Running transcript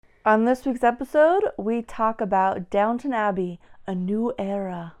On this week's episode, we talk about Downton Abbey, a new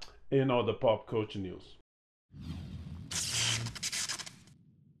era. In all the pop culture news.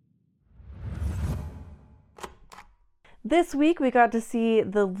 This week, we got to see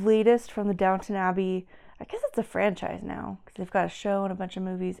the latest from the Downton Abbey. I guess it's a franchise now because they've got a show and a bunch of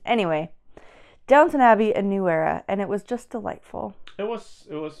movies. Anyway, Downton Abbey, a new era, and it was just delightful. It was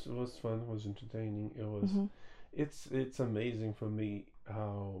fun. It was entertaining. Mm-hmm. It's amazing for me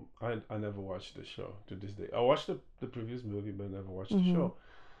how I never watched the show to this day. I watched the previous movie, but I never watched the show.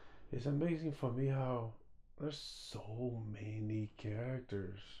 It's amazing for me how there's so many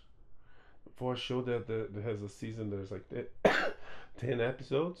characters for a show that has a season. There's like 10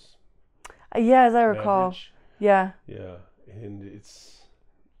 episodes Yeah, as I recall. average. Yeah. Yeah, and it's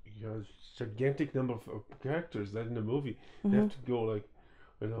you know gigantic number of characters that in the movie they Mm-hmm. have to go like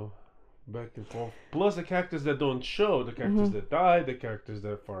you know back and forth. Plus the characters that don't show, the characters Mm-hmm. that die, the characters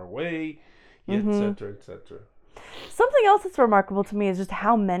that are far away, Mm-hmm. etc. etc. Something else that's remarkable to me is just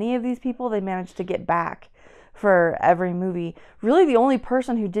how many of these people they managed to get back for every movie. Really, the only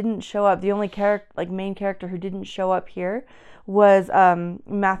person who didn't show up, the only character, like main character who didn't show up here, was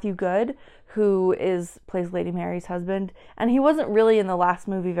Matthew Good, who plays Lady Mary's husband, and he wasn't really in the last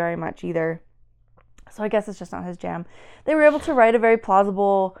movie very much either. So I guess it's just not his jam. They were able to write a very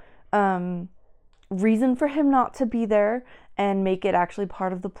plausible reason for him not to be there and make it actually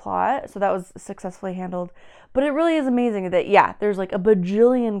part of the plot. So that was successfully handled. But it really is amazing that, yeah, there's like a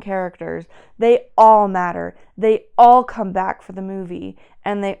bajillion characters. They all matter. They all come back for the movie.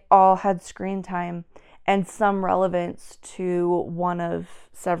 And they all had screen time and some relevance to one of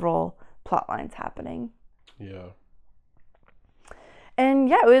several plot lines happening. Yeah, And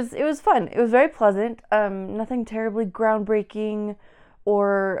yeah, it was fun. It was very pleasant. Nothing terribly groundbreaking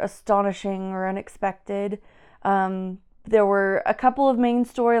or astonishing or unexpected. There were a couple of main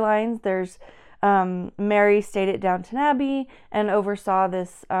storylines. There's Mary stayed at Downton Abbey and oversaw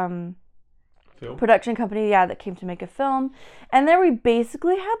this film. production company, yeah, that came to make a film. And then we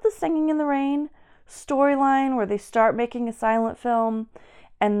basically had the Singing in the Rain storyline where they start making a silent film,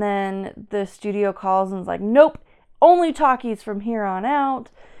 and then the studio calls and is like, nope, only talkies from here on out.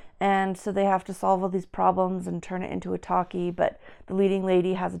 And so they have to solve all these problems and turn it into a talkie, but the leading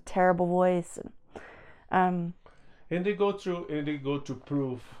lady has a terrible voice. Um, And they go to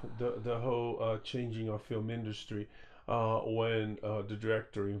prove the whole changing of film industry when the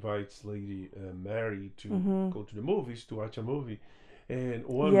director invites Lady Mary to mm-hmm. go to the movies to watch a movie, and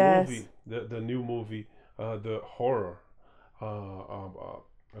one Yes. movie, the new movie, the horror,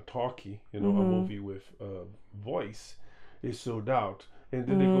 a talkie, a Mm-hmm. movie with voice, is sold out, and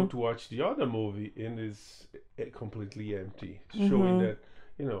then they go Mm-hmm. to watch the other movie and is completely empty, showing Mm-hmm. that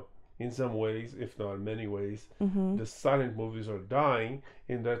you know in some ways, if not in many ways, Mm-hmm. the silent movies are dying,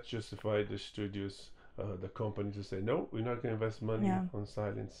 and that justified the studios, the company, to say no, we're not going to invest money Yeah. on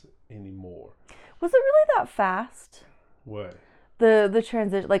silence anymore. Was it really that fast? Why? The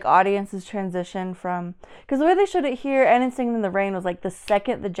transition, like audience's transition from, because the way they showed it here and in Singing in the Rain was like the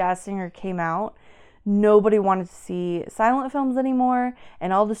second the jazz singer came out, nobody wanted to see silent films anymore,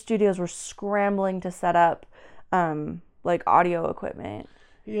 and all the studios were scrambling to set up like audio equipment.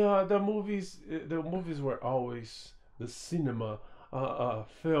 Yeah, the movies were always the cinema,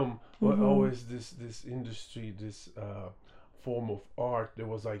 film were Mm-hmm. always this industry, this form of art that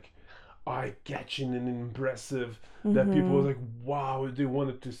was like eye-catching and impressive. That people was Mm-hmm. like, wow, they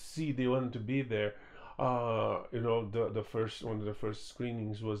wanted to be there. The first one of the first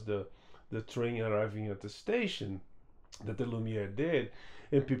screenings was the train arriving at the station that the Lumiere did,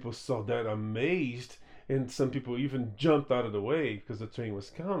 and people saw that amazed, and some people even jumped out of the way because the train was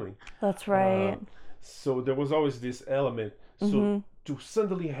coming. That's Uh, right. so there was always this element. So Mm-hmm. to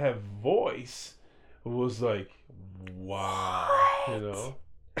suddenly have voice was like, wow, What?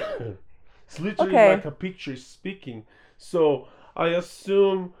 it's literally Okay. like a picture speaking. So I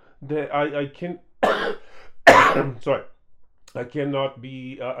assume that I can, sorry, I cannot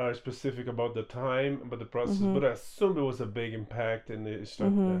be specific about the time, about the process, Mm-hmm. but I assume it was a big impact and it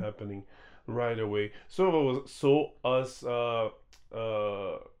started Mm-hmm. happening right away. So it was so us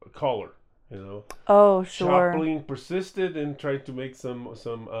color, you know. Oh, sure. Chaplin persisted and tried to make some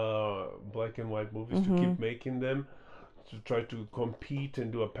black and white movies to Mm-hmm. keep making them to try to compete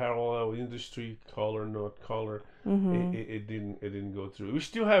and do a parallel industry, color not color. It, Mm-hmm. it, it didn't go through.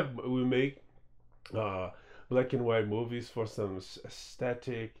 We make uh, black and white movies for some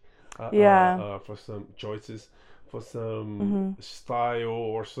aesthetic, Yeah. for some choices, for some Mm-hmm. style,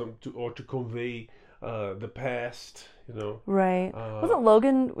 or to convey the past. Right. Uh, Wasn't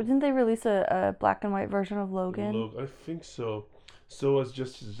Logan? Didn't they release a black and white version of Logan? Look, I think so. So was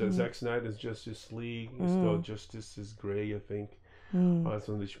Justice Zack Snyder's Justice League. It's called Justice is Gray, I think. It's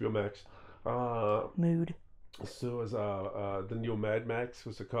on HBO Max. Mood. So as the new Mad Max,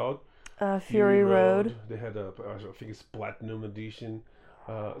 what's it called? Fury Road. They had I think it's Platinum Edition.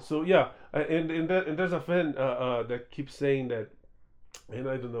 So yeah, and there's a fan that keeps saying that, and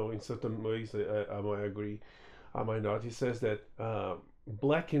I don't know, in certain ways I might agree, I might not. He says that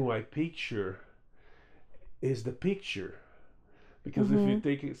black and white picture is the picture, because if you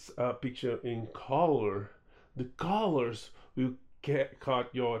take a picture in color, the colors will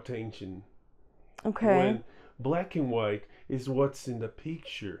caught your attention. Okay. When black and white is what's in the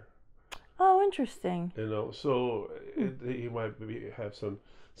picture. Oh, interesting. You know, so he might have some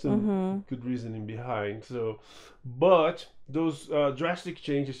good reasoning behind. So, but those drastic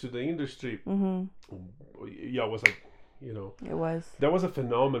changes to the industry, yeah, was like, you know, it was. That was a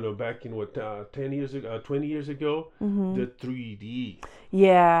phenomenon back in what 10 years ago, 20 years ago. The 3D.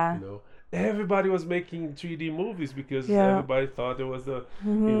 Yeah. You know, everybody was making 3D movies because everybody thought it was the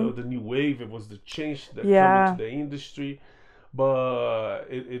you know, the new wave. It was the change that came into the industry. But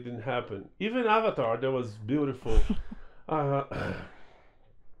it didn't happen. Even Avatar, that was beautiful. I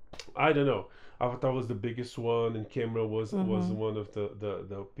don't know. Avatar was the biggest one, and Cameron was one of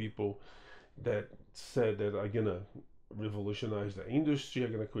the people that said that I'm gonna revolutionize the industry.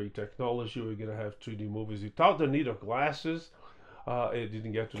 I'm gonna create technology. We're gonna have 3D movies without the need of glasses. It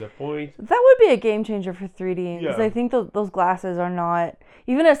didn't get to that point. That would be a game changer for 3D, because I think those glasses are not,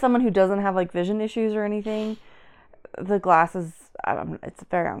 even as someone who doesn't have like vision issues or anything, the glasses, it's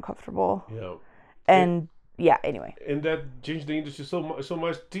very uncomfortable. Yeah. And anyway. And that changed the industry so much.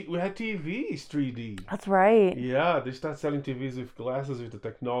 We had TVs 3D. That's right. Yeah, they start selling TVs with glasses, with the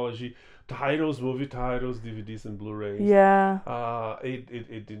technology, movie titles, DVDs and Blu-rays. Yeah.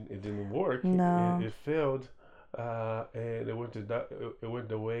 It didn't work. No. It failed. And it went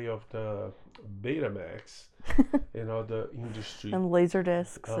the way of the Betamax and all the industry and laser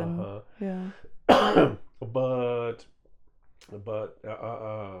discs and but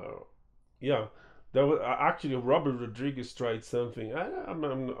yeah, that was actually Robert Rodriguez tried something. I'm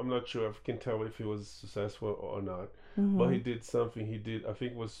not sure. I can tell if he was successful or not. But he did something. He did, I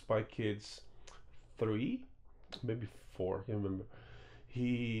think it was Spy Kids 3, maybe 4. I can't remember.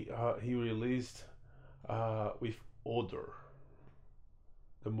 He released with odor.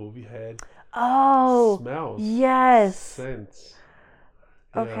 The movie had smells, scents.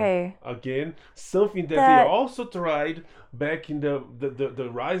 Yeah. Okay. Again, something that they also tried back in the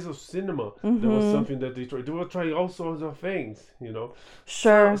rise of cinema. There was something that they tried. They were trying all sorts of things, you know.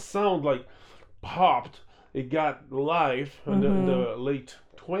 Sure. Sound like popped. It got life in the late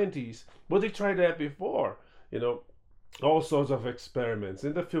 20s, but they tried that before, you know. All sorts of experiments,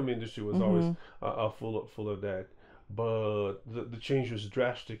 and the film industry was always full of that. But the change was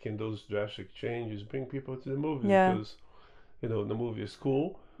drastic, and those drastic changes bring people to the movies because, you know, the movie is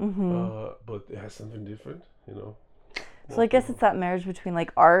cool, but it has something different, you know. So I guess it's that marriage between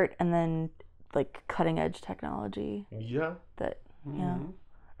like art and then like cutting edge technology. Yeah. That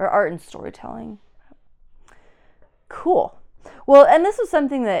or art and storytelling. Cool. Well, and this was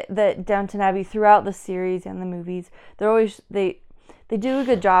something that Downton Abbey throughout the series and the movies, they do a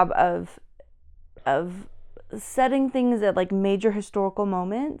good job of setting things at like major historical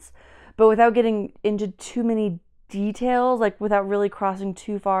moments, but without getting into too many details, like without really crossing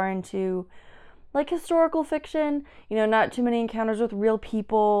too far into like historical fiction, you know, not too many encounters with real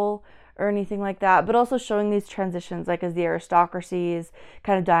people or anything like that, but also showing these transitions, like as the aristocracy is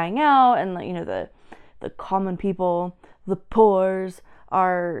kind of dying out and, like, you know, the common people, the poors,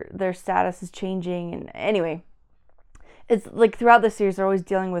 their status is changing. And anyway, it's like throughout the series they're always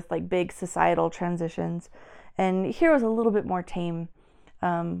dealing with like big societal transitions, and here was a little bit more tame,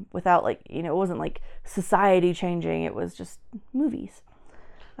 without, like, you know, it wasn't like society changing, it was just movies.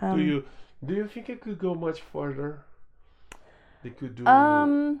 Do you think it could go much further? They could do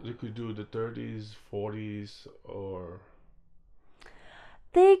the 30s, 40s, or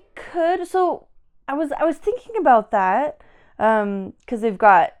they could. So I was thinking about that, because they've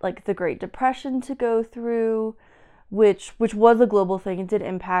got like the Great Depression to go through, which was a global thing. It did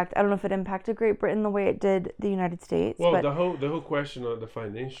impact. I don't know if it impacted Great Britain the way it did the United States. Well, but the whole question of the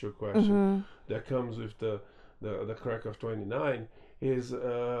financial question that comes with the crack of 29 is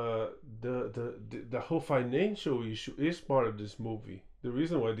the whole financial issue is part of this movie. The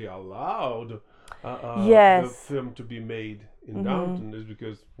reason why they allowed the film to be made in Downton is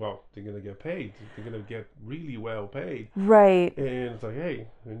because, well, they're gonna get paid. They're gonna get really well paid. Right. And it's like, hey,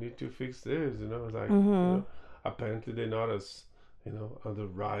 we need to fix this. You know, it's like, you know, apparently they're not as, you know, on the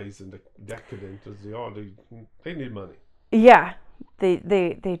rise and the decadent as they are. They need money. Yeah.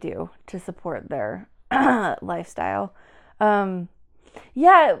 they do to support their lifestyle.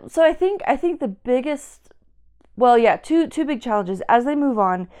 Yeah, so I think the biggest, well, yeah, two big challenges as they move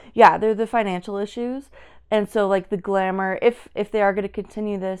on. Yeah, they're the financial issues, and so like the glamour. If they are going to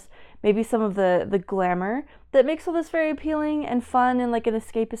continue this, maybe some of the glamour that makes all this very appealing and fun and like an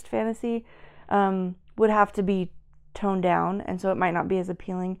escapist fantasy would have to be toned down, and so it might not be as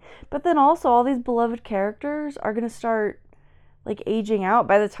appealing. But then also all these beloved characters are going to start like aging out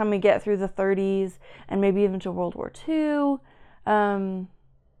by the time we get through the 30s and maybe even to World War II.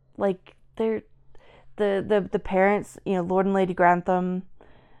 Like they're the parents, Lord and Lady Grantham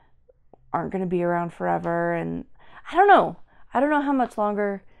aren't going to be around forever, and I don't know. I don't know how much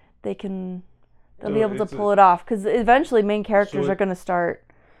longer they'll be able to pull it off, because eventually main characters are going to start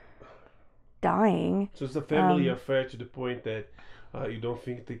dying. So it's a family affair to the point that you don't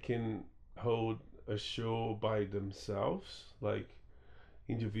think they can hold a show by themselves, like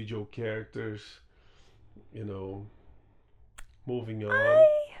individual characters, moving on.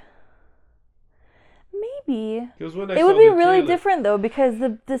 Maybe Because when it would be really different though, because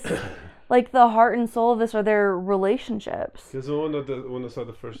this like the heart and soul of this are their relationships. Because when I saw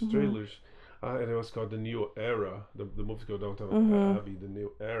the first trailers, and it was called The New Era. The movie's called Downton Abbey, The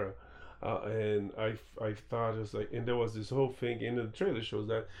New Era. And I thought it was like, and there was this whole thing in the trailer shows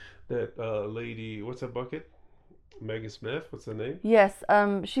that lady, what's her bucket? Maggie Smith, what's her name? Yes,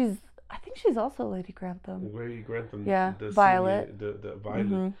 I think she's also Lady Grantham. Lady Grantham. Yeah, Violet. The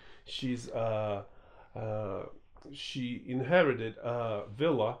Violet. She's she inherited a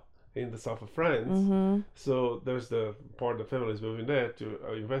villa in the south of France. So there's the part of the family is moving there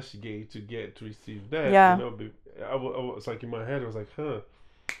to investigate to receive that. Yeah. I was like, in my head, I was like,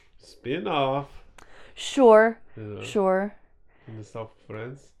 spin off. Sure. Sure. In the south of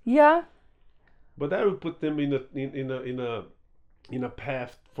France. Yeah. But that would put them in a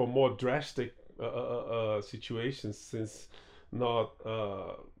path for more drastic situations, since not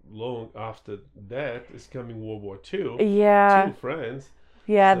long after that is coming World War II. Yeah. To France.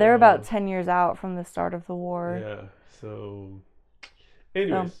 Yeah, they're about 10 years out from the start of the war. Yeah. So,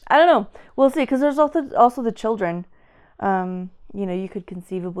 anyways, I don't know. We'll see, because there's also the children. You could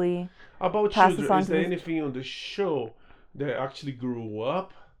conceivably about pass children. This on is to there anything on the show that actually grew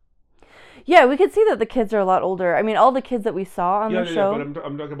up? Yeah, we could see that the kids are a lot older. I mean, all the kids that we saw on the show. Yeah, but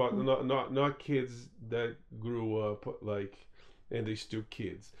I'm talking about not kids that grew up and they still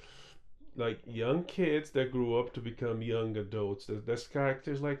kids, like young kids that grew up to become young adults. There's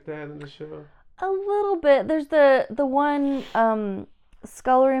characters like that in the show. A little bit. There's the one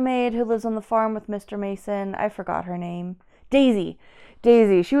scullery maid who lives on the farm with Mr. Mason. I forgot her name. Daisy.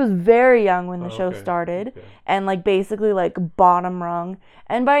 She was very young when the show started, and basically bottom rung.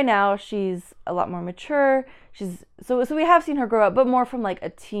 And by now she's a lot more mature. So we have seen her grow up, but more from a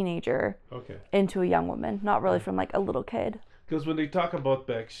teenager into a young woman, not really from a little kid. Because when they talk about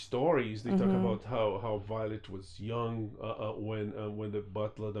backstories, they talk about how Violet was young when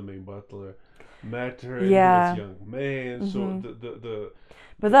the main butler, met her. And he was a young man. So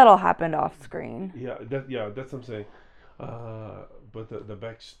But that all happened off screen. Yeah, that's what I'm saying. But the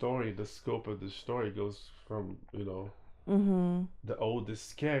backstory, the scope of the story goes from the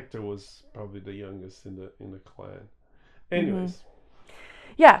oldest character was probably the youngest in the clan. Anyways.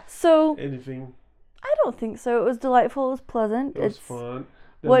 Yeah. So. Anything. I don't think so. It was delightful. It was pleasant. It was fun.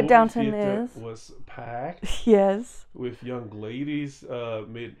 What Downton is was packed. Yes. With young ladies,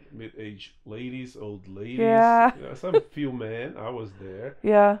 mid-aged ladies, old ladies. Yeah. Some few men. I was there.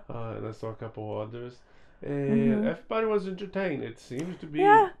 Yeah. And I saw a couple others. And everybody was entertained. It seems to be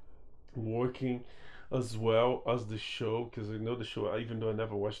working as well as the show, because I know the show, even though I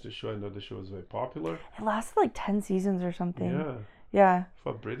never watched the show, I know the show is very popular. It lasted 10 seasons or something. Yeah. Yeah. For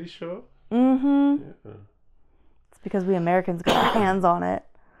a British show? Yeah. It's because we Americans got our hands on it.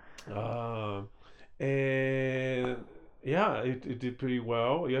 And yeah, it did pretty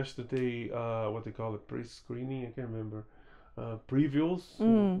well. Yesterday, what they call it, pre-screening, I can't remember. Previews,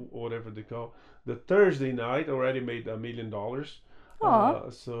 or whatever they call. The Thursday night already made $1 million.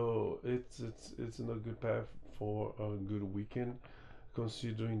 So it's in a good path for a good weekend,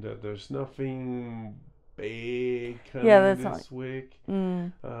 considering that there's nothing big coming this week.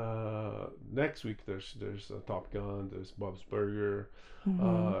 Next week there's Top Gun, there's Bob's Burger.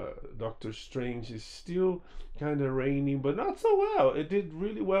 Doctor Strange is still kind of reigning, but not so well. It did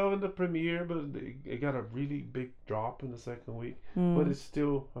really well in the premiere, but it got a really big drop in the second week. But it's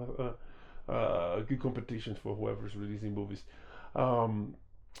still a good competition for whoever's releasing movies.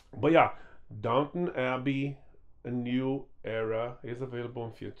 But yeah, Downton Abbey a new era is available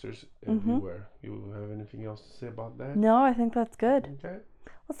in theaters Mm-hmm. everywhere. You have anything else to say about that? No, I think that's good. Okay.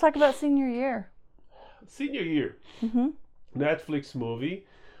 Let's talk about senior year. Senior year. Mm-hmm. Netflix movie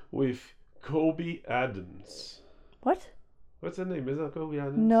with Kobe Adams. What? What's her name? Is that Kobe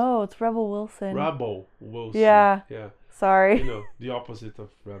Adams? No, it's Rebel Wilson. Rebel Wilson. Yeah. Yeah. Sorry. You know, the opposite of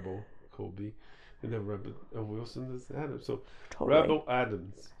Rebel, Kobe. And then Rebel Wilson is Adams. So Totally. Rebel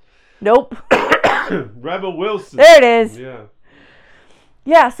Adams. Nope. Rebel Wilson. There it is. Yeah.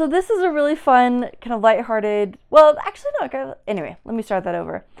 Yeah, so this is a really fun, kind of lighthearted. Well, actually, no. Anyway, let me start that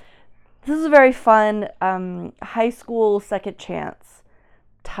over. This is a very fun high school second chance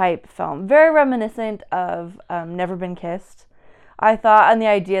type film. Very reminiscent of Never Been Kissed. I thought, and the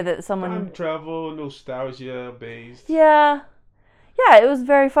idea that someone... Time travel, nostalgia based. Yeah. Yeah, it was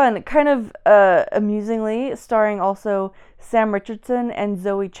very fun. Kind of amusingly, starring also Sam Richardson and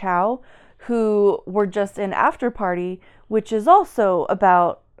Zoe Chow, who were just in After Party, which is also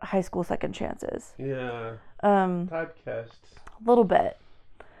about high school second chances. Yeah. Um, Typecast. a little bit.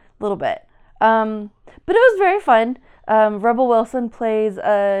 But it was very fun. Rebel Wilson plays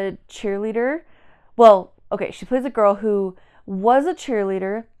a cheerleader. Well, okay, she plays a girl who was a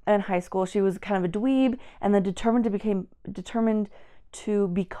cheerleader in high school. She was kind of a dweeb and then determined to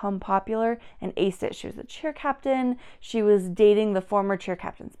become popular and aced it. She was a cheer captain. She was dating the former cheer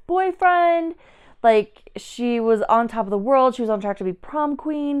captain's boyfriend. Like, she was on top of the world. She was on track to be prom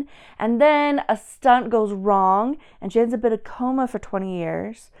queen. And then a stunt goes wrong and she ends up in a coma for 20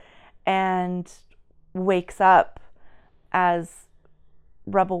 years and wakes up as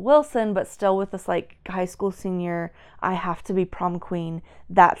Rebel Wilson, but still with this like high school senior, I have to be prom queen.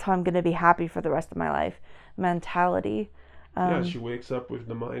 That's how I'm going to be happy for the rest of my life mentality. Yeah, she wakes up with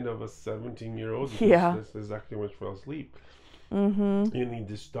the mind of a 17-year-old. Yeah. That's exactly when she fell asleep. Mm-hmm. And in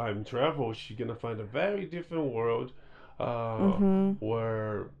this time travel, she's going to find a very different world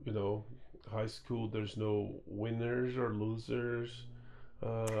where, you know, high school, there's no winners or losers.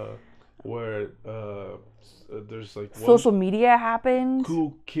 Where there's like Social media happened.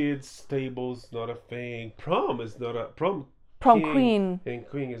 cool kids tables not a thing. Prom is not a prom Queen and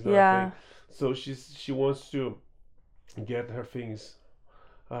queen is not Yeah. a thing. So she wants to get her things,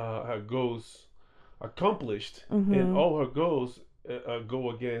 her goals accomplished, and all her goals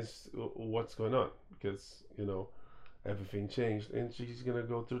go against what's going on because you know everything changed, and she's gonna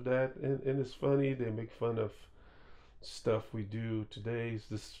go through that, and it's funny. They make fun of stuff we do today, is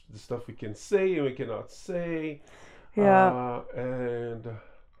this the stuff we can say and we cannot say. Yeah. And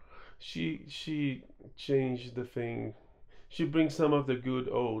she changed the thing. She brings some of the good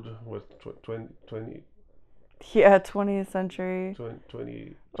old 20 Yeah, 20th century.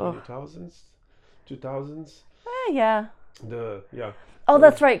 2000s. Yeah. Yeah. Oh,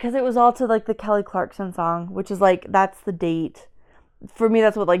 that's right, because it was all to like the Kelly Clarkson song, which is like, that's the date. For me,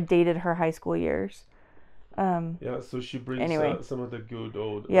 that's what like dated her high school years. Yeah, so she brings Anyway. some of the good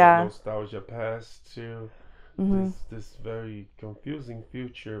old Yeah. nostalgia past to Mhm. this very confusing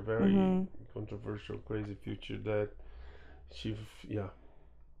future, very controversial, crazy future that yeah.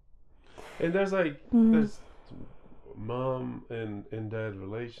 And there's like there's mom and dad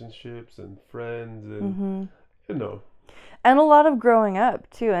relationships and friends and you know. And a lot of growing up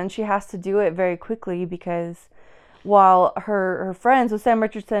too, and she has to do it very quickly because while her friends, so Sam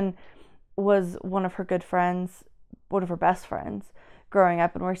Richardson was one of her good friends, one of her best friends growing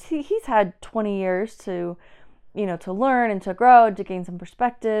up, and where he's had 20 years to, you know, to learn and to grow and to gain some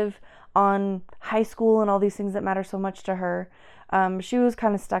perspective on high school and all these things that matter so much to her. She was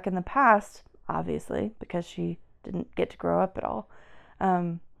kind of stuck in the past, obviously, because she didn't get to grow up at all.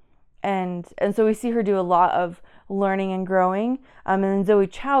 And so we see her do a lot of learning and growing. And then Zoe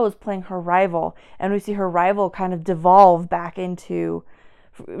Chow is playing her rival, and we see her rival kind of devolve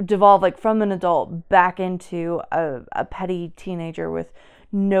like from an adult back into a petty teenager with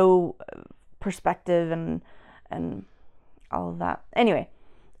no perspective and all of that. Anyway,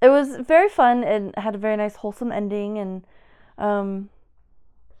 it was very fun and had a very nice wholesome ending, and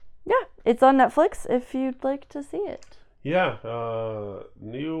yeah, it's on Netflix if you'd like to see it. Yeah,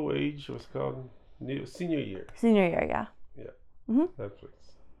 New Age was called Senior Year. Senior year, yeah. Yeah.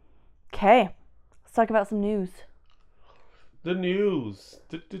 Netflix. Okay, let's talk about some news. The news.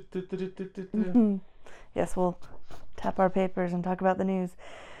 Yes, we'll tap our papers and talk about the news.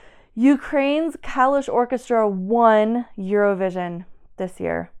 Ukraine's Kalish Orchestra won Eurovision this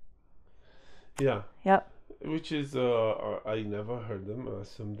year. Yeah. Yep. Which is, I never heard them. I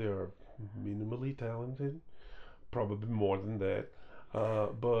assume they are minimally talented. Probably more than that.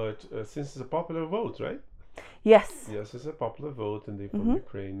 But since it's a popular vote, right? Yes. Yes, it's a popular vote, and they're from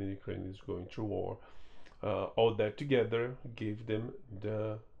Ukraine, and Ukraine is going through war. all that together gave them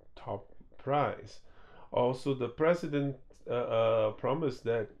the top prize. Also, the president promised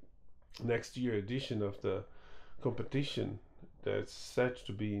that next year edition of the competition that's set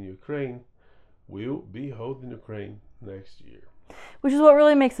to be in Ukraine will be held in Ukraine next year. Which is what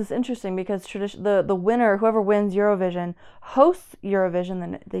really makes this interesting, because the winner, whoever wins Eurovision, hosts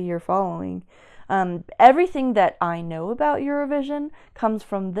Eurovision the year following. Everything that I know about Eurovision comes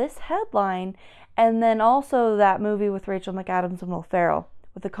from this headline, and then also that movie with Rachel McAdams and Will Ferrell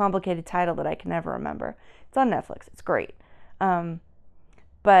with a complicated title that I can never remember. It's on Netflix. It's great.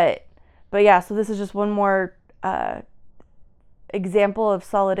 But yeah, so this is just one more example of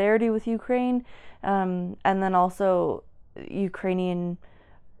solidarity with Ukraine, and then also Ukrainian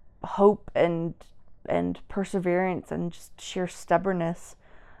hope and perseverance and just sheer stubbornness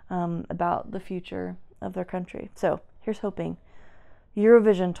about the future of their country. So here's hoping.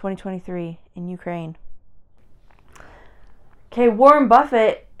 Eurovision 2023 in Ukraine. Okay, Warren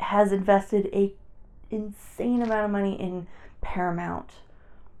Buffett has invested a insane amount of money in Paramount,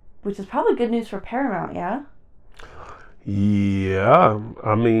 which is probably good news for Paramount, yeah? Yeah,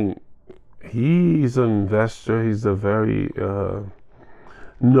 I mean, he's an investor. He's a very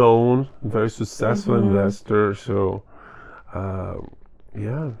known, very successful investor. So,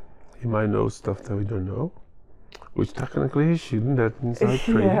 yeah, he might know stuff that we don't know, which technically he shouldn't. That's inside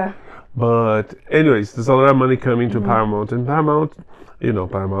trading. Yeah. But anyways, there's a lot of money coming to Paramount, and Paramount,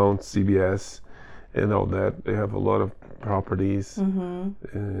 Paramount, CBS, and all that. They have a lot of properties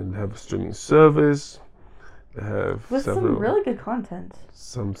and have a streaming service. They have with some really good content.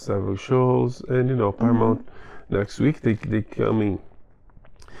 Several shows, and Paramount next week they coming.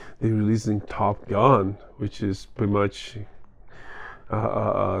 They're releasing Top Gun, which is pretty much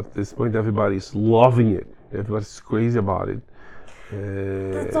at this point everybody's loving it. Everybody's crazy about it.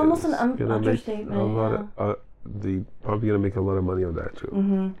 That's almost an understatement. They probably gonna make a lot of money on that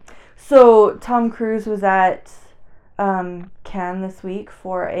too. So Tom Cruise was at Cannes this week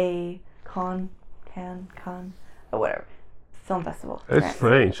for a Cannes, whatever, film festival. It's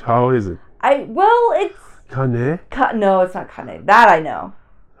French. How is it? It's Cannes? No, it's not Cannes. That I know.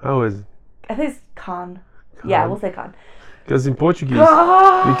 How is it? I think it's Cannes. Yeah, we'll say Cannes. Because in Portuguese,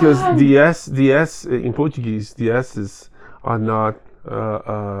 because the S in Portuguese, the S's are not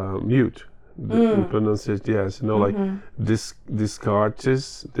mute. The pronunciation, yes, like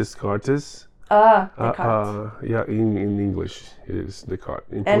Descartes. Descartes. Yeah, in English it is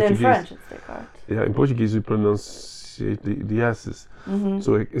Descartes. In Portuguese, in French it's Descartes. Yeah, in Portuguese we pronounce the S's.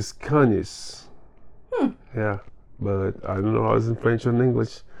 So it's Canis. Yeah, but I don't know how it's in French and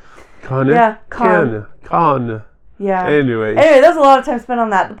English. Cannes? Yeah, Cannes. Yeah. Anyway, there's a lot of time spent on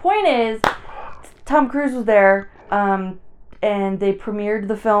that. The point is, Tom Cruise was there, and they premiered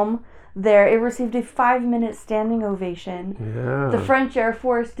the film there. It received a 5-minute standing ovation. Yeah. The French Air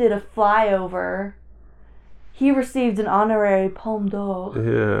Force did a flyover. He received an honorary Palme d'Or.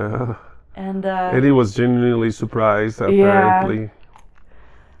 Yeah. And he was genuinely surprised, apparently.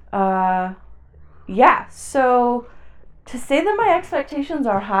 Yeah. So to say that my expectations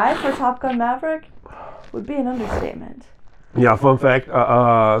are high for Top Gun Maverick would be an understatement. Yeah, fun fact.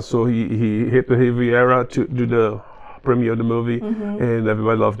 So he hit the Riviera to do the premiere of the movie, and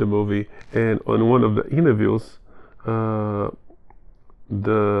everybody loved the movie. And on one of the interviews, one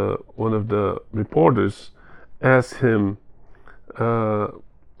of the reporters asked him,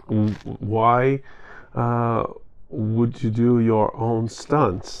 why would you do your own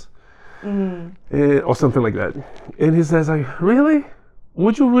stunts? Or something like that. And he says, like, really?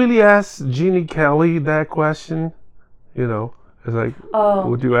 Would you really ask Gene Kelly that question? It's like,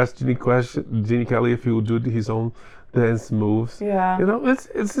 would you ask Gene Kelly if he would do his own dance moves? Yeah.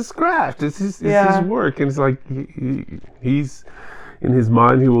 It's his craft. It's his work. And it's like, he's, in his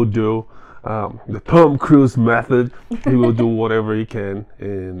mind, he will do the Tom Cruise method. He will do whatever he can.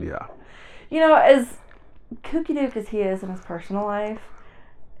 And yeah. As kooky duke as he is in his personal life,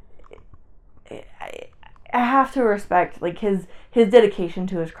 I have to respect like his dedication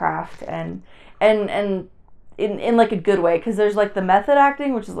to his craft and in like a good way, because there's like the method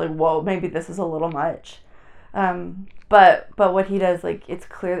acting, which is like, whoa, maybe this is a little much, but what he does, like, it's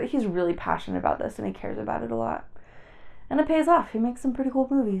clear that he's really passionate about this and he cares about it a lot, and it pays off. He makes some pretty cool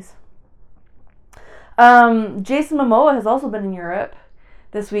movies. Jason Momoa has also been in Europe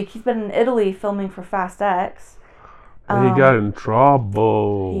this week. He's been in Italy filming for Fast X. He got in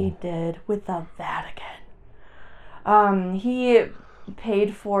trouble. He did, with the Vatican. He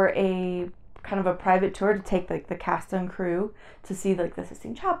paid for a kind of a private tour to take like the cast and crew to see like the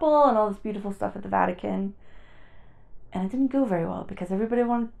Sistine Chapel and all this beautiful stuff at the Vatican. And it didn't go very well because everybody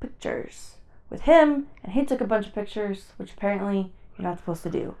wanted pictures with him, and he took a bunch of pictures, which apparently you're not supposed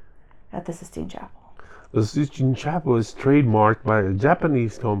to do at the Sistine Chapel. The Sistine Chapel is trademarked by a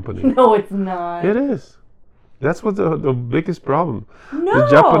Japanese company. No, it's not. It is. That's what the biggest problem. No. The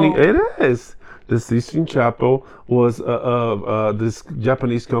Japanese. It is. The Sistine Chapel was this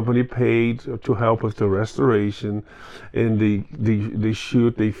Japanese company paid to help with the restoration, and they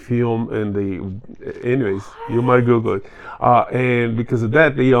shoot, they film, and anyways, you might Google it. And because of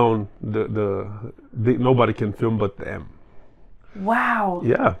that, they own nobody can film but them. Wow.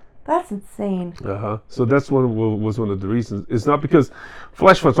 Yeah. That's insane. So that's was one of the reasons. It's not because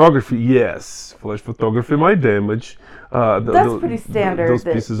flash photography. Yes, flash photography might damage. That's pretty standard. Those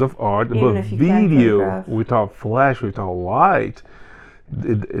pieces of art, but video without flash, without light,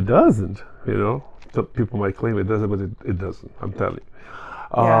 it doesn't. You know, so people might claim it doesn't, but it doesn't. I'm telling you.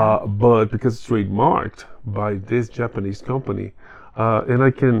 But because it's trademarked by this Japanese company, and I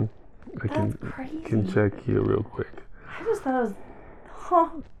can check here real quick. I just thought it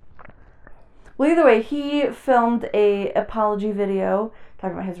was, Well, either way, he filmed a apology video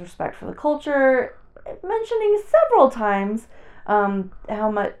talking about his respect for the culture, mentioning several times how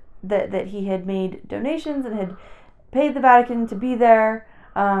much that he had made donations and had paid the Vatican to be there.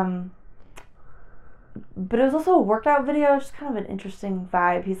 But it was also a workout video, just kind of an interesting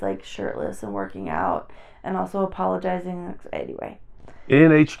vibe. He's like shirtless and working out and also apologizing. Anyway.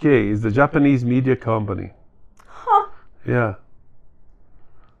 NHK is the Japanese media company. Huh. Yeah.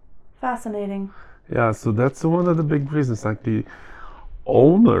 Fascinating. Yeah, so that's one of the big reasons. Like the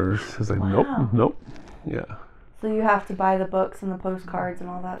owners is like, nope. Yeah. So you have to buy the books and the postcards and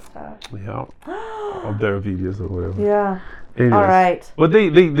all that stuff. Yeah. Of their videos or whatever. Yeah. Anyways, all right. But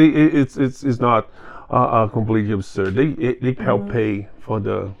it's not completely absurd. They help pay for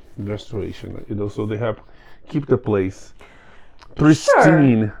the restoration. You know, so they help keep the place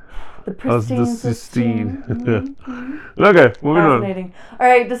pristine. Sure. The pristine Sistine. Mm-hmm. Okay, moving on. All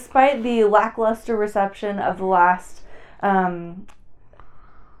right, despite the lackluster reception of the last Wizarding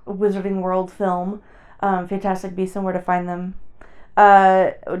World film, Fantastic Beasts and Where to Find Them,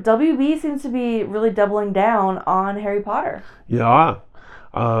 WB seems to be really doubling down on Harry Potter. Yeah.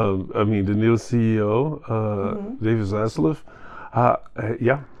 I mean, the new CEO, David Zaslav,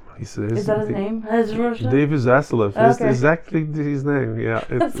 yeah. Is that his name? David Zaslav. Okay. It's exactly his name. Yeah,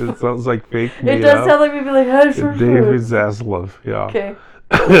 it sounds like fake. It does sound like maybe like David Zaslav. Yeah. Okay.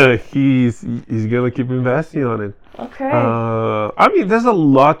 he's gonna keep investing on it. Okay. I mean, there's a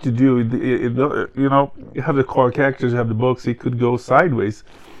lot to do. You know, you have the core characters, you have the books. It could go sideways,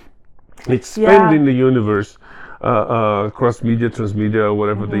 expanding the universe, cross media, transmedia,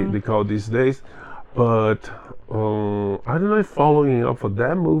 whatever they call it these days. But I don't know if following up for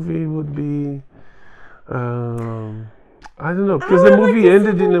that movie would be. I don't know, because the movie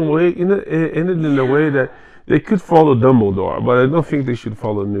ended in a way that they could follow Dumbledore, but I don't think they should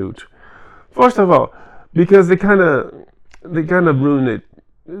follow Newt. First of all, because they kind of ruined it,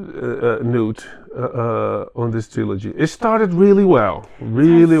 Newt, on this trilogy. It started really well,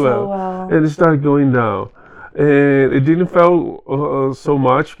 and it started going down, and it didn't feel so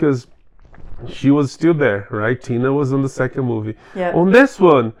much because she was still there, right? Tina was on the second movie. Yeah. On this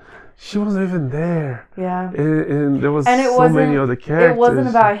one, she wasn't even there. Yeah. And there was so many other characters. It wasn't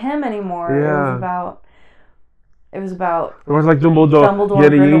about him anymore. Yeah. It was about. It was like Dumbledore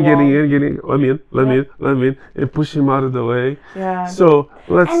getting in. Let me in, and push him out of the way. Yeah. So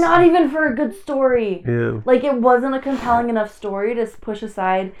and not even for a good story. Yeah. Like, it wasn't a compelling enough story to push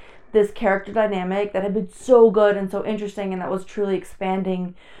aside this character dynamic that had been so good and so interesting, and that was truly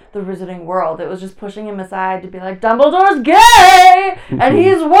expanding the Wizarding World. It was just pushing him aside to be like, Dumbledore's gay and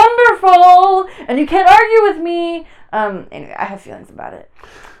he's wonderful and you can't argue with me. Anyway, I have feelings about it.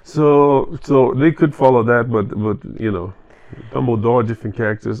 So they could follow that, but you know, Dumbledore, different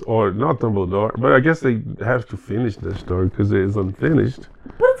characters, or not Dumbledore, but I guess they have to finish the story because it is unfinished.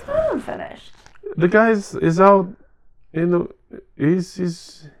 But it's not unfinished. The guy is out,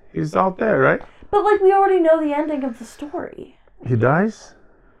 he's out there, right? But like, we already know the ending of the story. He dies?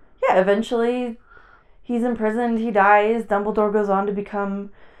 Yeah, eventually he's imprisoned, he dies, Dumbledore goes on to become,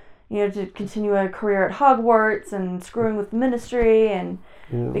 to continue a career at Hogwarts and screwing with the Ministry and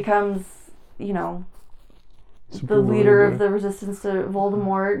becomes, the leader of the resistance to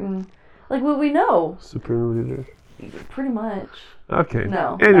Voldemort and, like, what we know. Supreme leader. Pretty much. Okay.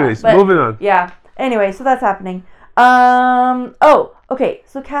 No. Anyways, moving on. Yeah. Anyway, so that's happening. Okay,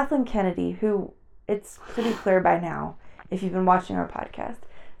 so Kathleen Kennedy, who, it's pretty clear by now, if you've been watching our podcast,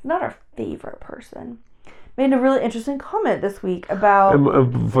 is not our favorite person, made a really interesting comment this week about...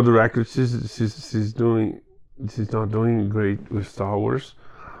 for the record, she's not doing great with Star Wars.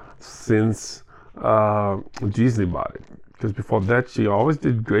 since Disney bought it. Because before that, she always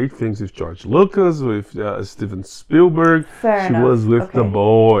did great things with George Lucas, with Steven Spielberg. Fair She enough. was with the Okay.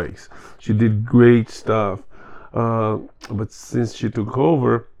 boys. She did great stuff. But since she took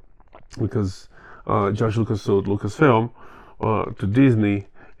over, because George Lucas sold Lucasfilm to Disney,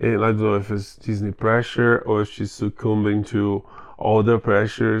 and I don't know if it's Disney pressure or if she's succumbing to all the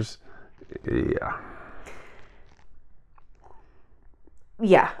pressures. Yeah.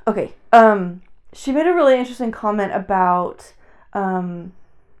 Yeah, okay. She made a really interesting comment about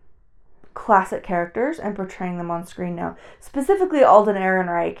classic characters and portraying them on screen now. Specifically Alden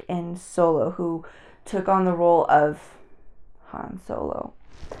Ehrenreich in Solo, who took on the role of Han Solo.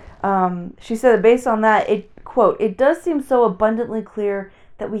 She said that based on that, it does seem so abundantly clear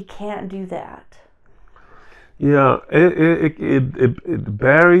that we can't do that. Yeah, it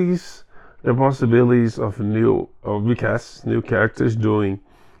buries the possibilities of recasts, new characters doing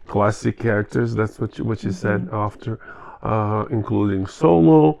classic characters. That's what you said after, including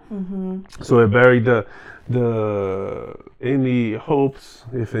Solo. So it buried the any hopes,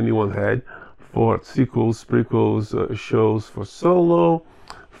 if anyone had, for sequels, prequels, Mm-hmm. shows for Solo,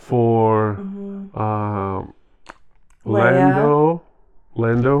 for Lando.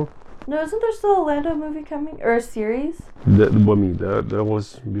 No, isn't there still a Lando movie coming? Or a series? That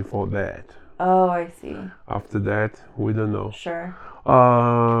was before that. Oh, I see. After that, we don't know. Sure.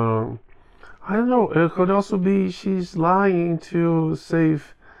 I don't know. It could also be she's lying to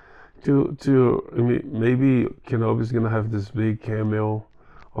save. I mean, maybe Kenobi's gonna have this big cameo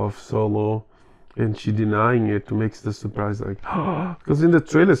of Solo, and she denying it to make the surprise like, because in the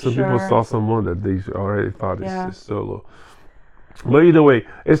trailer some people Sure. saw someone that they already thought Yeah. is Solo. But either way,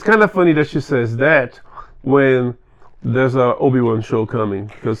 it's kind of funny that she says that when there's a Obi-Wan show coming,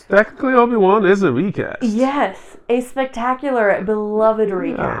 because technically Obi-Wan is a recast. Yes, a spectacular, beloved Yeah.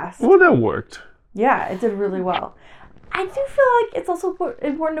 recast. Well, that worked. Yeah, it did really well. I do feel like it's also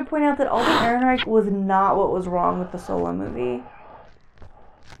important to point out that Alden Ehrenreich was not what was wrong with the Solo movie.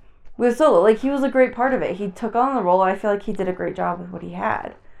 With Solo, like, he was a great part of it. He took on the role. I feel like he did a great job with what he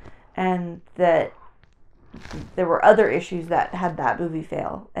had. And that there were other issues that had that movie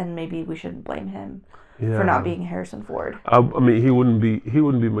fail. And maybe we shouldn't blame him for not being Harrison Ford. I mean, he wouldn't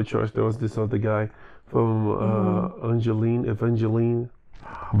be my choice. There was this other guy from Evangeline,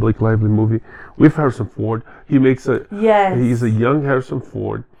 Blake Lively movie with Harrison Ford. He makes Yes. he's a young Harrison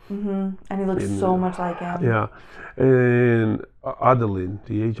Ford. And he looks so much like him. Yeah, and Adeline,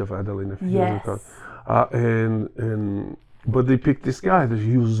 The Age of Adeline. If you Yes. But they picked this guy that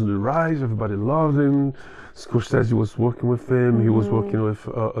he was on the rise. Everybody loved him. Scorsese was working with him. He was working with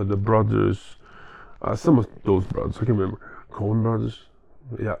the brothers. Some of those brothers, I can't remember. Coen brothers.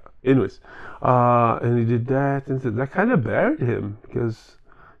 Yeah. Anyways, and he did that, and that kind of buried him because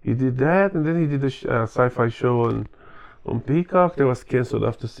he did that, and then he did a sci-fi show on Peacock that was canceled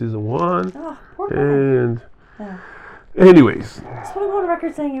after season 1. Oh, poor guy. And Yeah. anyways, Just want to go on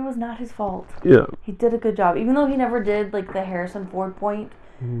record saying it was not his fault. yeah. He did a good job. Even though he never did, like, the Harrison Ford point,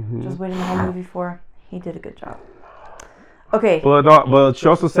 just waiting the whole movie for, he did a good job. Okay. But she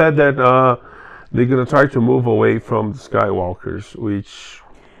also said that they're gonna try to move away from the Skywalkers, which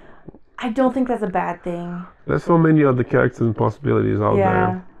I don't think that's a bad thing. there's so many other characters and possibilities out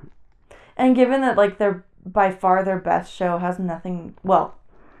there. And given that, like, by far their best show has nothing, well,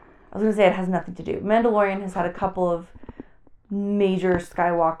 I was going to say it has nothing to do. Mandalorian has had a couple of major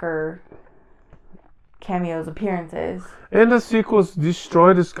Skywalker cameos, appearances. And the sequels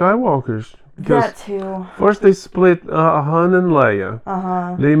destroyed the Skywalkers. Because That too. first they split Han and Leia.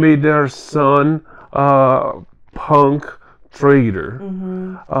 Uh-huh. They made their son punk traitor.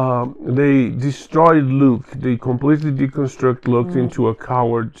 They destroyed Luke. They completely deconstruct Luke into a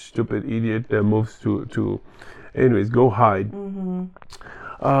coward, stupid idiot that moves to anyways, go hide.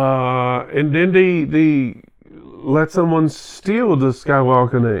 And then they let someone steal the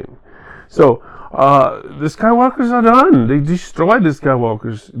Skywalker name. So the Skywalkers are done. They destroyed the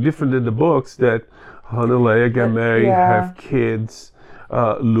Skywalkers. Different than the books that Han and Leia get married, have kids.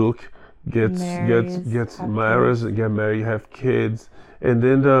 Luke gets have married, get married, have kids, and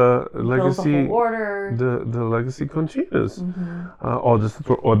then the legacy, Build the whole order. the legacy continues. All the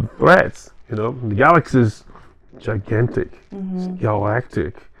threats, the galaxy is gigantic, it's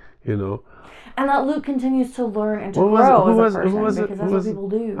galactic, And that Luke continues to learn and to Who was grow it? Who as a was- person who was it? because Who that's was what it? people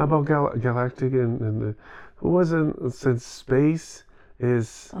do. About galactic and who was it? Said space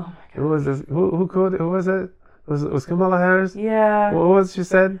is. Oh my Who was this? Who called it? Who was it? Was Kamala Harris? Yeah. What was she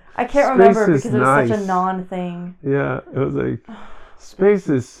said? I can't Space remember is because it was such a nice. non-thing. Yeah, it was like space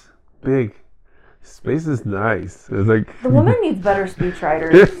is big, Space is nice. It's like The woman needs better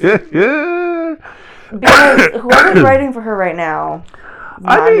speechwriters because whoever's writing for her right now is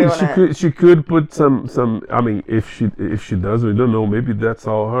not I mean, doing it. she could put some. I mean, if she does, we don't know. Maybe that's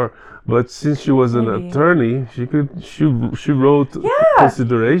all her. But since she was an Maybe. attorney, she wrote Yeah.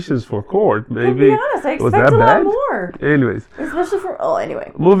 considerations for court. To Maybe be honest, I was expect that a lot bad? more, Anyways, especially for.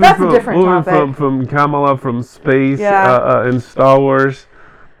 Anyway, moving that's from a different topic. from Kamala from space Yeah. and Star Wars.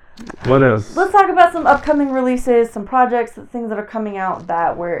 What else? Let's talk about some upcoming releases, some projects, things that are coming out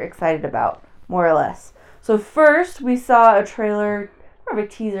that we're excited about, more or less. So first, we saw a trailer, or a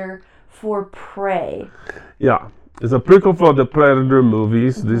teaser, for Prey. Yeah, it's a prequel for the Predator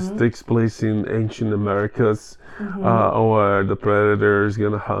movies. Mm-hmm. This takes place in ancient Americas, where the Predator is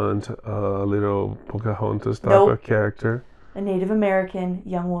gonna hunt a little Pocahontas type Nope. of character. A Native American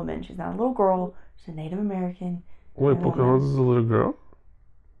young woman. She's not a little girl. She's a Native American. Wait, young woman. Pocahontas is a little girl?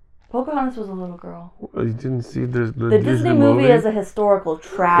 Pocahontas was a little girl. You didn't see the The Disney movie is a historical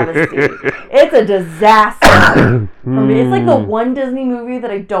travesty. It's a disaster. For me, it's like the one Disney movie that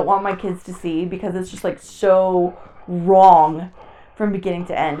I don't want my kids to see because it's just like so wrong from beginning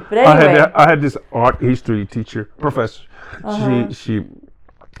to end. But anyway, I had this art history teacher, professor. Uh-huh. She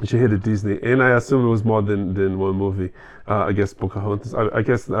hated Disney, and I assume it was more than one movie. I guess Pocahontas. I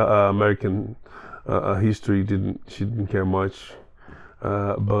guess American history she didn't care much.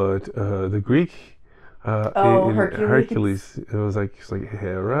 But the Greek in Hercules. it was like it's like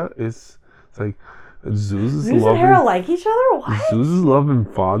Hera is it's like Zeus is Zeus and loving Hera like each other? What? Zeus is loving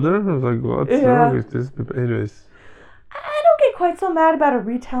father. I was like, what's Yeah. wrong with this? But anyways, I don't get quite so mad about a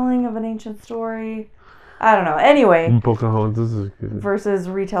retelling of an ancient story. I don't know. Anyway, Pocahontas is versus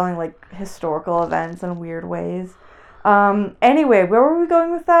retelling like historical events in weird ways. Anyway, where were we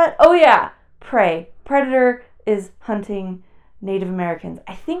going with that? Oh yeah, Prey. Predator is hunting Native Americans.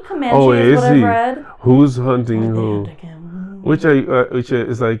 I think Comanche is what I've read. Who's hunting who? Which Which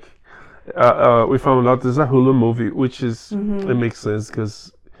is like we found out there's a Hulu movie, which is it makes sense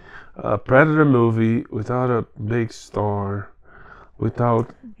because a Predator movie without a big star,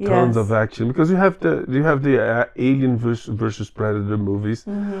 without tons of action, because you have the Alien versus Predator movies,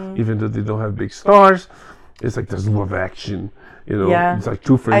 even though they don't have big stars, it's like there's a lot of action. You know, Yeah. it's like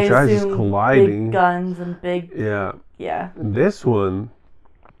two franchises colliding. Big guns and big Yeah. yeah. And this one,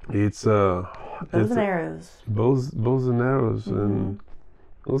 it's Bows and arrows. bows and arrows, and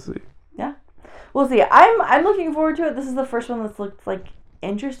we'll see. Yeah. We'll see. I'm looking forward to it. This is the first one that's looked like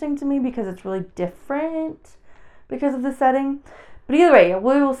interesting to me because it's really different because of the setting. But either way,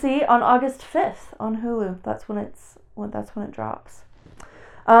 we will see on August 5th on Hulu. That's when it drops.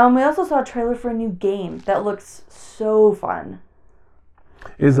 We also saw a trailer for a new game that looks so fun.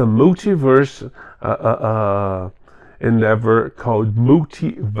 It's a multiverse endeavor called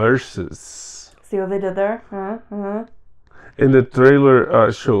Multiverses. See what they did there? Uh-huh. And the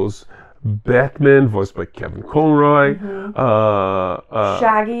trailer shows Batman, voiced by Kevin Conroy,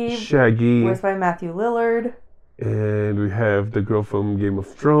 Shaggy, Voiced by Matthew Lillard. and we have the girl from Game of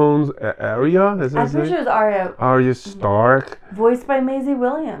Thrones, Arya. Is I'm that pretty sure it's Arya. Arya Stark. Voiced by Maisie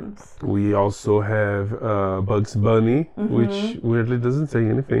Williams. We also have Bugs Bunny, which weirdly doesn't say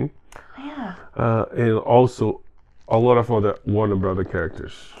anything. Yeah. And also a lot of other Warner Brother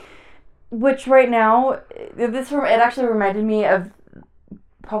characters. Which right now, it actually reminded me of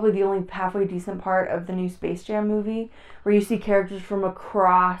probably the only halfway decent part of the new Space Jam movie, where you see characters from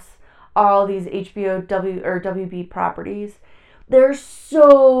across all these HBO or WB properties. There's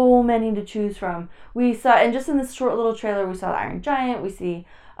so many to choose from. We saw, and just in this short little trailer, we saw the Iron Giant. We see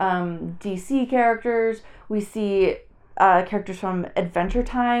DC characters. We see characters from Adventure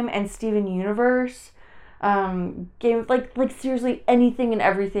Time and Steven Universe. Game like seriously anything and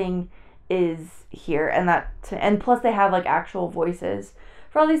everything is here, and plus they have like actual voices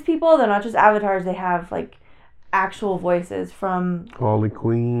for all these people. They're not just avatars. They have like actual voices from Harley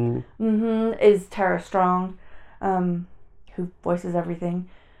Quinn. Is Tara Strong, who voices everything.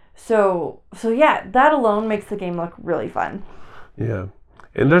 So yeah, that alone makes the game look really fun. Yeah,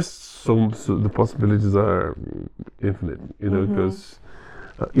 and there's so the possibilities are infinite, you know, because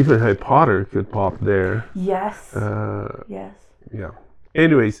even Harry Potter could pop there. Yes. Yes. Yeah.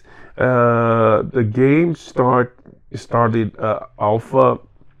 Anyways, the game started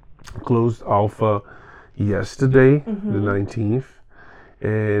closed alpha yesterday, the 19th,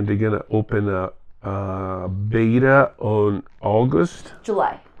 and they're gonna open a beta on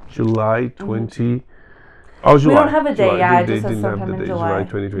July 20. Oh, July. We don't have a date. Yeah, it They just says didn't have sometime the in date. July.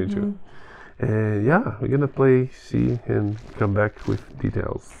 2022. And yeah, we're gonna play, see, and come back with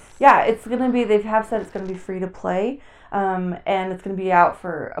details. Yeah, it's gonna be. They have said it's gonna be free to play. And it's going to be out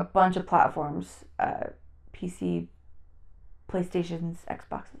for a bunch of platforms, PC, PlayStations,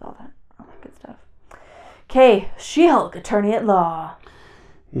 Xboxes, all that good stuff. Okay, She-Hulk, Attorney at Law.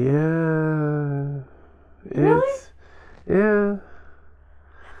 Yeah. Really? Yeah.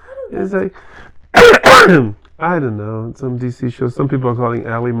 It's like, I don't know, some DC shows. Some people are calling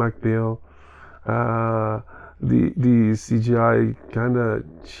Ally McBeal. The CGI kind of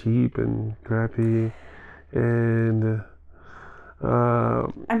cheap and crappy, and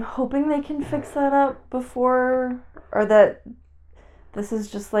I'm hoping they can fix that up before, or that this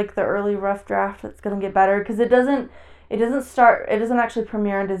is just like the early rough draft that's gonna get better, because it doesn't actually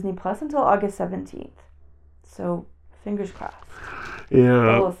premiere on Disney Plus until August 17th. So fingers crossed.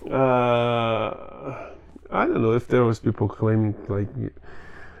 yeah. We'll see. I don't know if there was people claiming, like,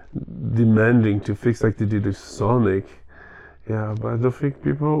 demanding to fix like they did with Sonic. Yeah, but I don't think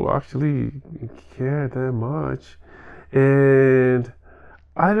people actually care that much. And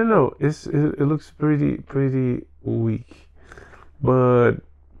I don't know. It looks pretty weak. But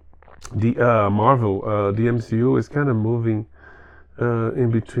the Marvel, the MCU is kind of moving in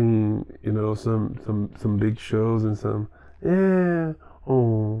between, some big shows and some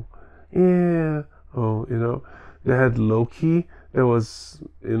they had Loki that was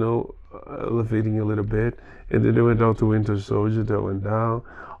elevating a little bit, and then they went down to Winter Soldier that went down,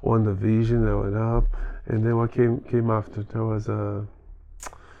 WandaVision that went up, and then what came after? There was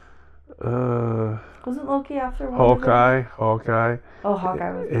wasn't Loki after Hawkeye. Oh,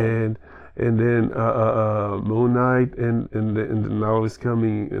 Hawkeye was good. And then Moon Knight, and now it's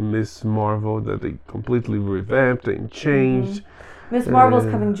coming Miss Marvel that they completely revamped and changed. Miss Marvel's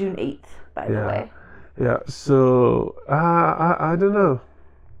coming June 8th, by the way. Yeah, so I don't know.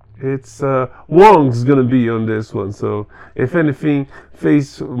 It's Wong's gonna be on this one, so if anything,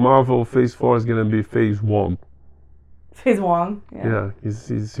 Marvel Phase 4 is gonna be Phase Wong. Phase Wong. Yeah,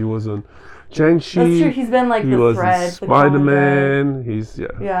 he was on Shang-Chi. That's true. He's been like he the was thread. Spider-Man.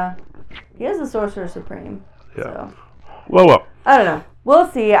 Yeah. He is the Sorcerer Supreme. Yeah. So. Well. I don't know. We'll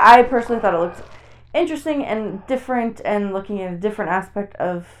see. I personally thought it looked interesting and different, and looking at a different aspect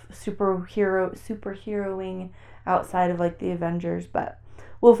of superheroing outside of like the Avengers, but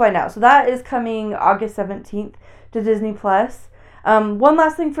we'll find out. So that is coming August 17th to Disney Plus. One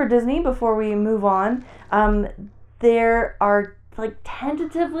last thing for Disney before we move on. There are like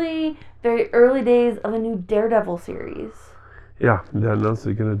tentatively very early days of a new Daredevil series. Yeah, they announced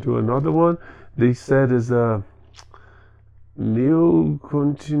they're gonna do another one. They said is a new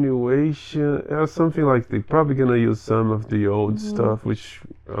continuation or something, like they're probably gonna use some of the old stuff, which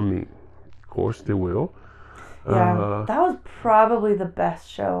I mean, of course they will. Yeah, that was probably the best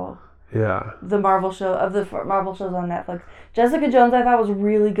show. Yeah. The Marvel show of the Marvel shows on Netflix. Jessica Jones I thought was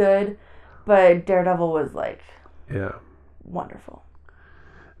really good, but Daredevil was like wonderful.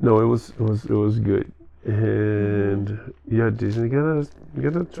 No, it was good. And Disney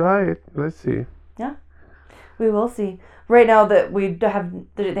gonna try it. Let's see. Yeah, we will see. Right now that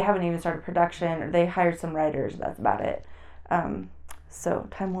they haven't even started production, or they hired some writers. That's about it. So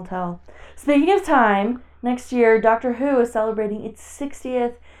time will tell. Speaking of time, next year Doctor Who is celebrating its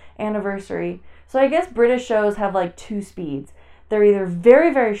 60th anniversary. So I guess British shows have like two speeds. They're either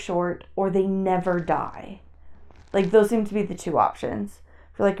very, very short or they never die. Like those seem to be the two options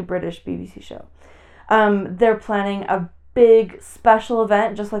for like a British BBC show. They're planning a big special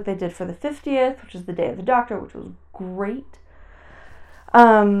event just like they did for the 50th, which is the Day of the Doctor, which was great.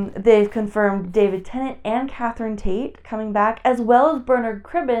 They've confirmed David Tennant and Catherine Tate coming back, as well as Bernard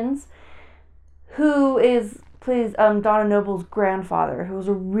Cribbins, who plays Donna Noble's grandfather, who was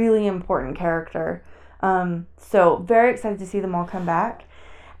a really important character. So very excited to see them all come back.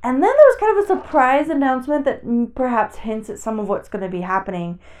 And then there was kind of a surprise announcement that perhaps hints at some of what's going to be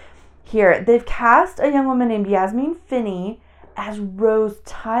happening here. They've cast a young woman named Yasmine Finney as Rose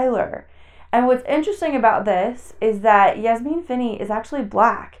Tyler. And what's interesting about this is that Yasmine Finney is actually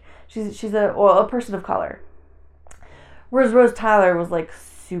black. She's a person of color. Whereas Rose Tyler was like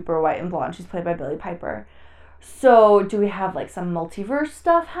super white and blonde. She's played by Billie Piper. So do we have like some multiverse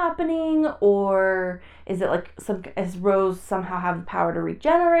stuff happening, or is it like does Rose somehow have the power to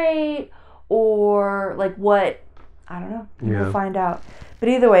regenerate, or like what? I don't know. We'll find out. But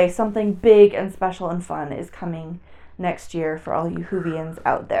either way, something big and special and fun is coming next year for all you Whovians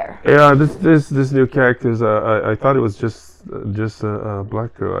out there. Yeah, this new characters. I thought it was just a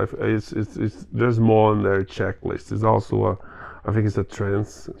black girl. It's there's more on their checklist. There's also I think it's a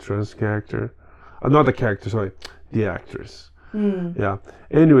trans character. Not the character, sorry, the actress. Yeah.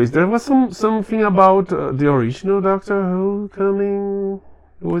 Anyways, there was something about the original Doctor Who coming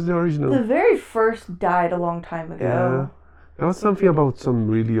It was the original. The very first died a long time ago. Yeah. There was something about some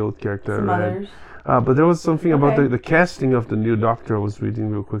really old character. Some right? others. But there was something about Okay. the casting of the new Doctor I was reading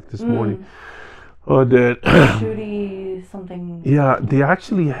real quick this morning. That Shooty something. yeah, they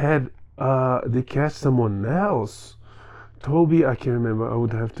actually had they cast someone else. Toby, I can't remember. I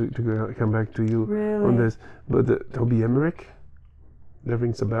would have to come back to you Really? on this. But Toby Emmerich, that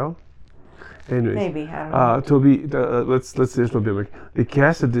rings a bell. Anyways, Maybe, I don't know. Toby, let's say it's Toby Emmerich. They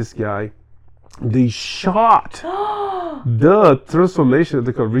casted this guy. They shot the transformation,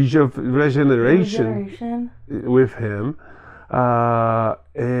 the regeneration with him.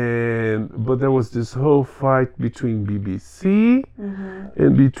 But there was this whole fight between BBC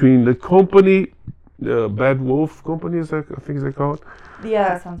and between the company, Bad Wolf Company, I think they call it. Yeah,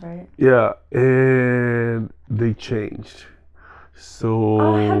 that sounds right. Yeah, and they changed. So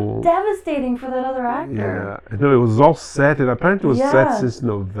Oh, how devastating for that other actor. yeah, no, it was all set, and apparently it was set Yeah. since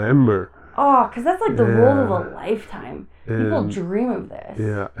November. Oh, because that's like the role of Yeah. a lifetime. People And- dream of this.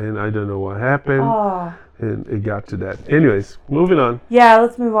 Yeah, and I don't know what happened, Oh. and it got to that. Anyways, moving on. Yeah,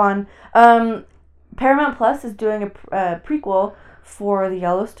 let's move on. Paramount Plus is doing a prequel for the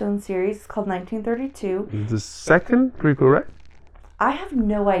Yellowstone series. It's called 1932. The second prequel, right? I have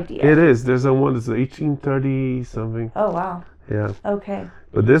no idea. It is. There's a one that's 1830 something. Oh, wow. Yeah, Okay.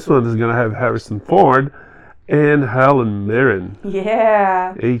 but this one is gonna have Harrison Ford and Helen Mirren.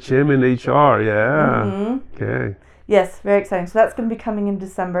 Yeah. HM and HR. Yeah. hmm Okay. Yes, very exciting. So that's going to be coming in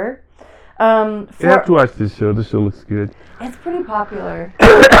December. You have to watch this show. The show looks good. It's pretty popular.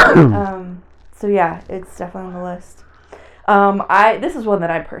 So yeah, it's definitely on the list. This is one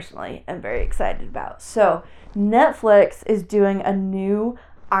that I personally am very excited about. So Netflix is doing a new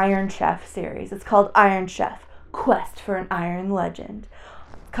Iron Chef series. It's called Iron Chef: Quest for an Iron Legend.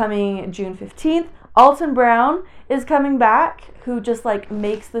 Coming June 15th. Alton Brown is coming back, who just like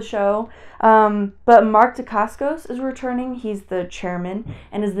makes the show. But Mark Dacascos is returning. He's the chairman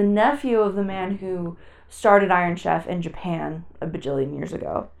and is the nephew of the man who started Iron Chef in Japan a bajillion years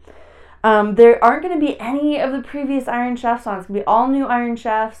ago. There aren't going to be any of the previous Iron Chefs on. It's going to be all new Iron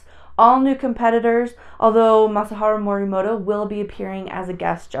Chefs, all new competitors, although Masaharu Morimoto will be appearing as a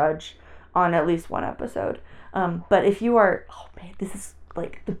guest judge on at least one episode. But if you are, oh man, this is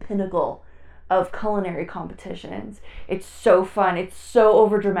like the pinnacle of culinary competitions. It's so fun. It's so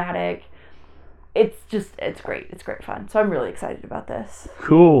overdramatic. It's great. It's great fun. So I'm really excited about this.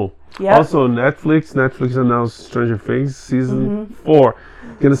 Cool. Yep. Also, Netflix announced Stranger Things season 4.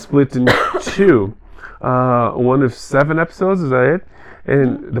 Gonna split in two. One with 7 episodes, is that it?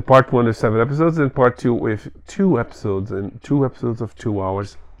 And the part 1 with 7 episodes, and part 2 with 2 episodes, and 2 episodes of 2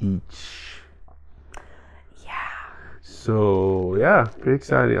 hours each. Yeah. So yeah, pretty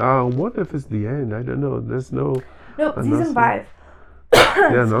exciting. What if it's the end? I don't know. There's no. No, season 5.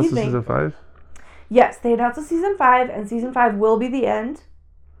 Yeah, no, Excuse me. season 5. Yes, they announced a season 5, and season 5 will be the end,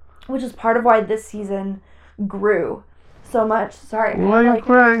 which is part of why this season grew so much. Sorry. Why are you like,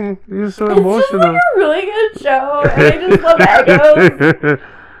 crying? You're so it's just emotional. like a really good show, and I just love Echoes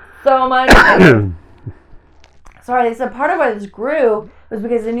so much. Sorry, they said part of why this grew was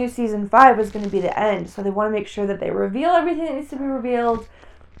because the new season 5 was going to be the end, so they want to make sure that they reveal everything that needs to be revealed.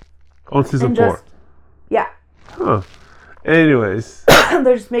 On season And 4. just- Yeah. Huh. Anyways.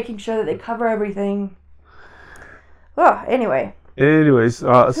 They're just making sure that they cover everything. Oh, anyway.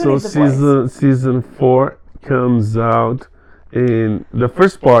 So needs a season 4 comes out in the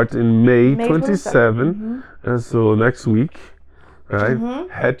first part in May 27. So next week, right?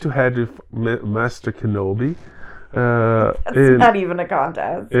 Head to head with Master Kenobi. That's not even a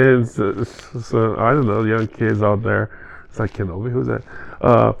contest. And so I don't know, young kids out there. It's like Kenobi, who's that?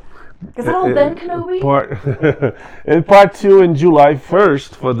 Is that old Ben Kenobi? In part 2 in July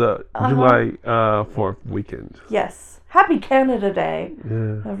 1st for the July 4th weekend. Yes. Happy Canada Day,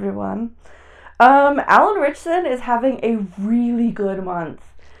 Yeah. everyone. Alan Richson is having a really good month.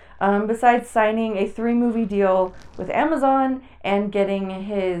 Besides signing a 3-movie deal with Amazon and getting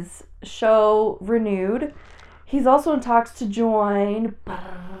his show renewed, he's also in talks to join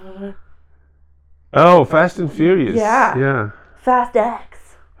Oh, Fast and Furious. Yeah. Yeah. Fast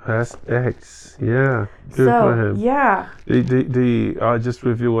X. Fast X. Yeah. Good for him. Yeah. They just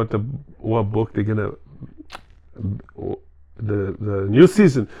review what book they're gonna the new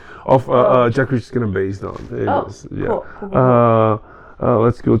season of Jack Reacher is gonna be based on. Cool.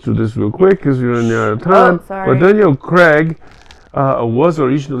 Let's go through this real quick because we're running out of time. Oh, sorry. But Daniel Craig was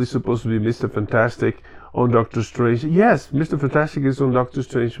originally supposed to be Mr. Fantastic on Doctor Strange. Yes, Mr. Fantastic is on Doctor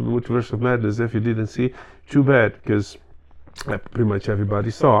Strange Multiverse of Madness. If you didn't see, too bad, because pretty much everybody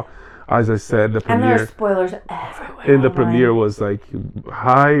saw. as I said, the And there are premiere spoilers everywhere. in the online. premiere was like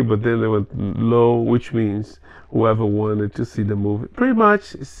high, but then they went low, which means whoever wanted to see the movie pretty much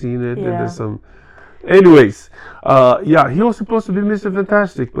seen it. And Yeah. there's some. Anyways, yeah, he was supposed to be Mr.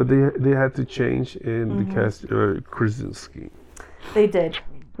 Fantastic, but they had to change in the cast Krasinski. They did,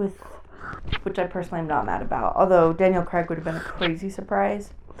 which I personally am not mad about. Although Daniel Craig would have been a crazy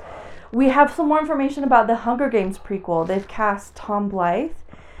surprise. We have some more information about the Hunger Games prequel. They've cast Tom Blythe,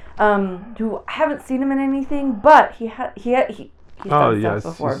 who I haven't seen him in anything, but he's done yes, stuff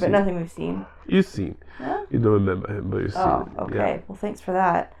before, you've but seen. nothing we've seen. You've seen. Yeah? You don't remember him, but you've seen Oh, it. okay. Yeah. Well, thanks for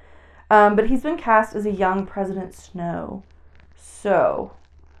that. But he's been cast as a young President Snow. So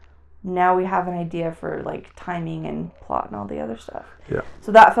now we have an idea for like timing and plot and all the other stuff. Yeah.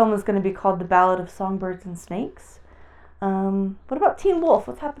 So that film is going to be called The Ballad of Songbirds and Snakes. What about Teen Wolf?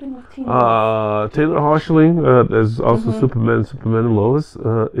 What's happening with Teen Wolf? Taylor Hoechlin, there's also Mm-hmm. Superman and Lois,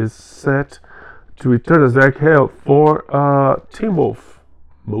 is set to return as Zach Hale for Teen Wolf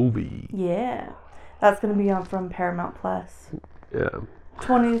movie. Yeah. That's going to be on from Paramount Plus. Yeah.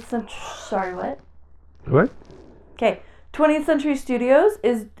 20th Century... Sorry, what? What? Okay. 20th Century Studios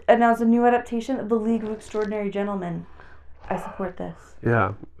is announced a new adaptation of The League of Extraordinary Gentlemen. I support this.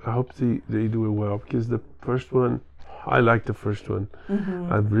 Yeah, I hope they do it well, because the first one, I like the first one.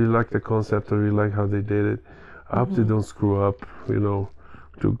 Mm-hmm. I really like the concept. I really like how they did it. I hope they don't screw up,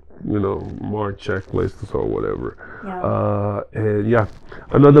 to more checklists or whatever. Yeah. And yeah,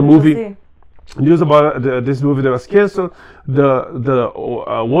 another We'll movie. see. News about this movie that was canceled. The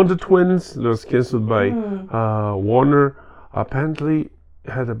Wonder Twins that was canceled by Warner. Apparently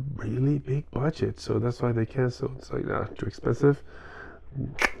had a really big budget, so that's why they canceled. It's like too expensive.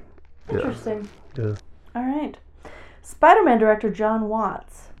 Interesting. Yeah. All right. Spider-Man director John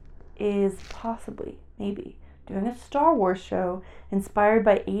Watts is possibly, maybe, doing a Star Wars show inspired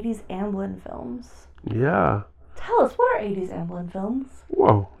by 80s Amblin films. Yeah. Tell us, what are 80s Amblin films?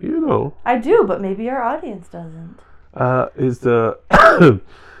 Whoa, I do, but maybe our audience doesn't. is the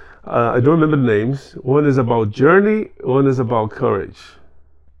I don't remember the names. One is about journey. One is about courage.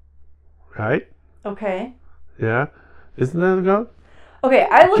 Right? Okay. Yeah. Isn't that about Okay,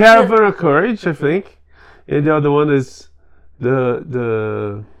 I looked Caravan of Courage? I think. And the other one is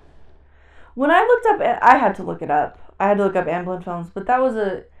the. When I looked up, I had to look it up. I had to look up Amblin films, but that was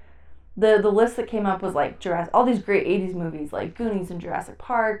the list that came up was like Jurassic, all these great 80s movies like Goonies and Jurassic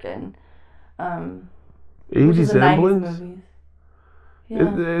Park and 80s the 90s Amblins? movies.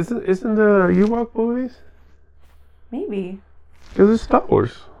 Yeah, Isn't the Ewok movies? maybe. Because it's Star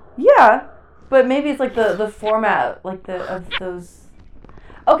Wars. Yeah, but maybe it's like the format like of those.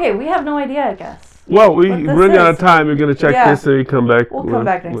 Okay, we have no idea, I guess. Well, we What this run out of is. time. We're gonna check Yeah. this and we come back. We'll come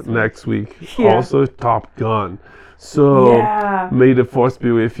back next week. next week. Yeah. Also, Top Gun. So Yeah. may the force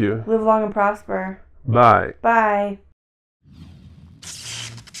be with you. Live long and prosper. Bye. Bye.